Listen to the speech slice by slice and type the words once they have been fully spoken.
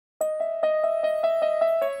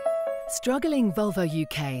Struggling Volvo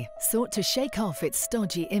UK sought to shake off its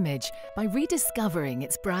stodgy image by rediscovering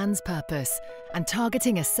its brand's purpose and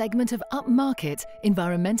targeting a segment of upmarket,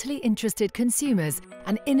 environmentally interested consumers.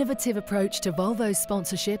 An innovative approach to Volvo's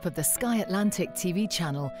sponsorship of the Sky Atlantic TV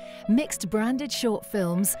channel mixed branded short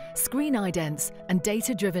films, screen idents, and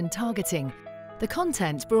data-driven targeting. The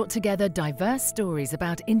content brought together diverse stories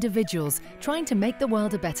about individuals trying to make the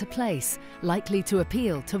world a better place, likely to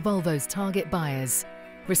appeal to Volvo's target buyers.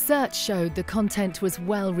 Research showed the content was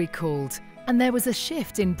well recalled, and there was a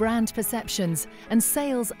shift in brand perceptions and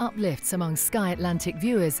sales uplifts among Sky Atlantic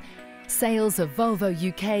viewers. Sales of Volvo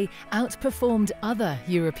UK outperformed other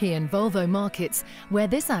European Volvo markets where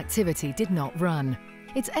this activity did not run.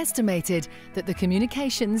 It's estimated that the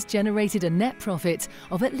communications generated a net profit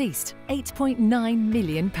of at least £8.9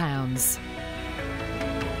 million.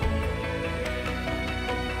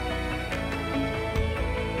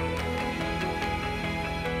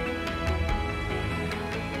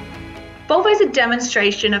 Volvo is a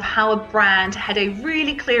demonstration of how a brand had a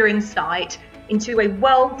really clear insight into a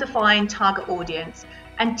well-defined target audience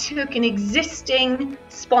and took an existing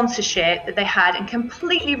sponsorship that they had and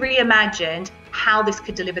completely reimagined how this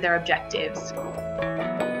could deliver their objectives.